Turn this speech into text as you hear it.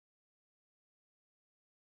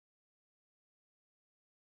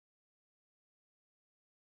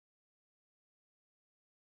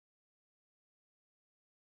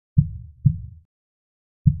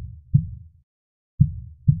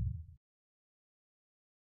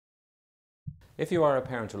If you are a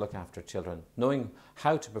parent to look after children, knowing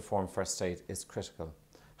how to perform first aid is critical.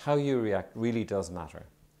 How you react really does matter.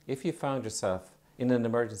 If you found yourself in an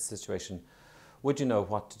emergency situation, would you know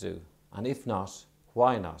what to do? And if not,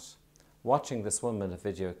 why not? Watching this 1-minute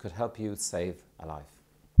video could help you save a life.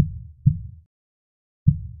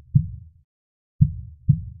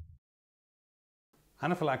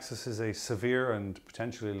 Anaphylaxis is a severe and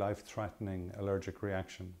potentially life-threatening allergic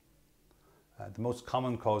reaction. The most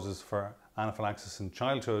common causes for anaphylaxis in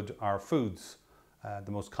childhood are foods.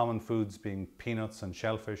 The most common foods being peanuts and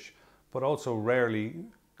shellfish, but also rarely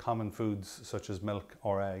common foods such as milk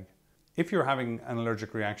or egg. If you're having an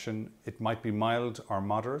allergic reaction, it might be mild or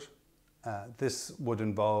moderate. This would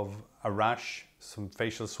involve a rash, some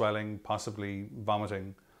facial swelling, possibly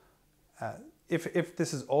vomiting. If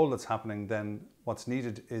this is all that's happening, then what's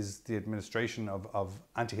needed is the administration of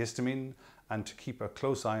antihistamine and to keep a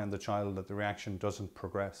close eye on the child that the reaction doesn't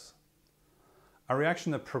progress. A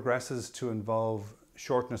reaction that progresses to involve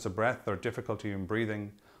shortness of breath or difficulty in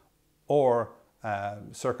breathing or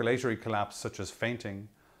circulatory collapse such as fainting,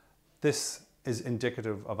 this is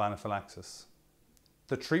indicative of anaphylaxis.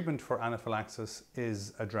 The treatment for anaphylaxis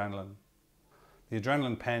is adrenaline. The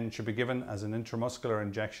adrenaline pen should be given as an intramuscular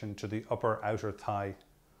injection to the upper outer thigh.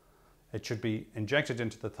 It should be injected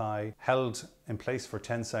into the thigh, held in place for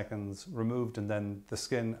 10 seconds, removed, and then the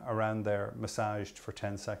skin around there massaged for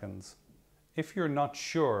 10 seconds. If you're not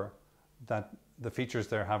sure that the features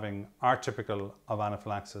they're having are typical of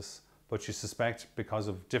anaphylaxis, but you suspect because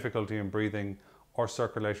of difficulty in breathing or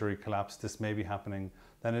circulatory collapse this may be happening,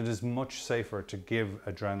 then it is much safer to give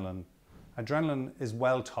adrenaline. Adrenaline is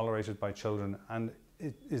well tolerated by children and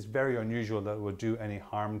it is very unusual that it would do any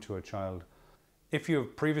harm to a child. If you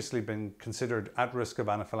have previously been considered at risk of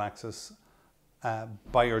anaphylaxis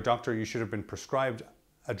by your doctor, you should have been prescribed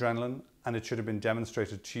adrenaline and it should have been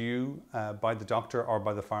demonstrated to you by the doctor or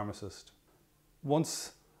by the pharmacist.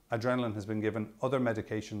 Once adrenaline has been given, other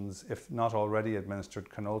medications, if not already administered,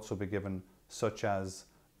 can also be given, such as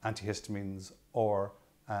antihistamines or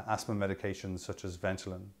asthma medications such as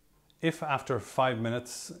Ventolin. If after 5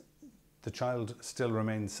 minutes the child still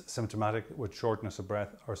remains symptomatic with shortness of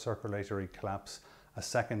breath or circulatory collapse, a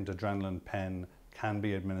second adrenaline pen can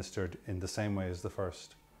be administered in the same way as the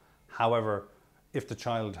first. However, if the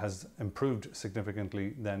child has improved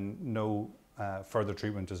significantly, then no further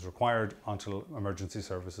treatment is required until emergency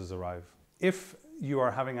services arrive. If you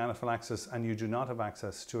are having anaphylaxis and you do not have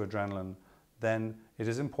access to adrenaline, then it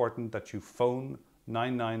is important that you phone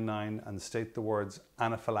 999 and state the words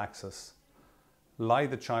anaphylaxis. Lie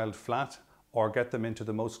the child flat or get them into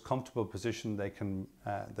the most comfortable position they can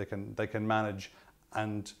manage,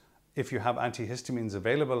 and if you have antihistamines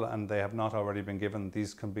available and they have not already been given,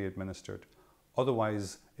 these can be administered.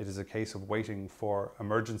 Otherwise, it is a case of waiting for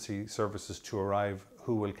emergency services to arrive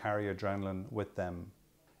who will carry adrenaline with them.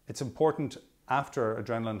 It's important after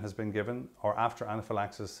adrenaline has been given or after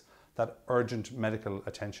anaphylaxis that urgent medical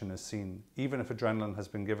attention is seen. Even if adrenaline has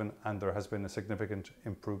been given and there has been a significant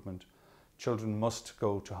improvement, children must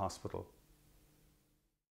go to hospital.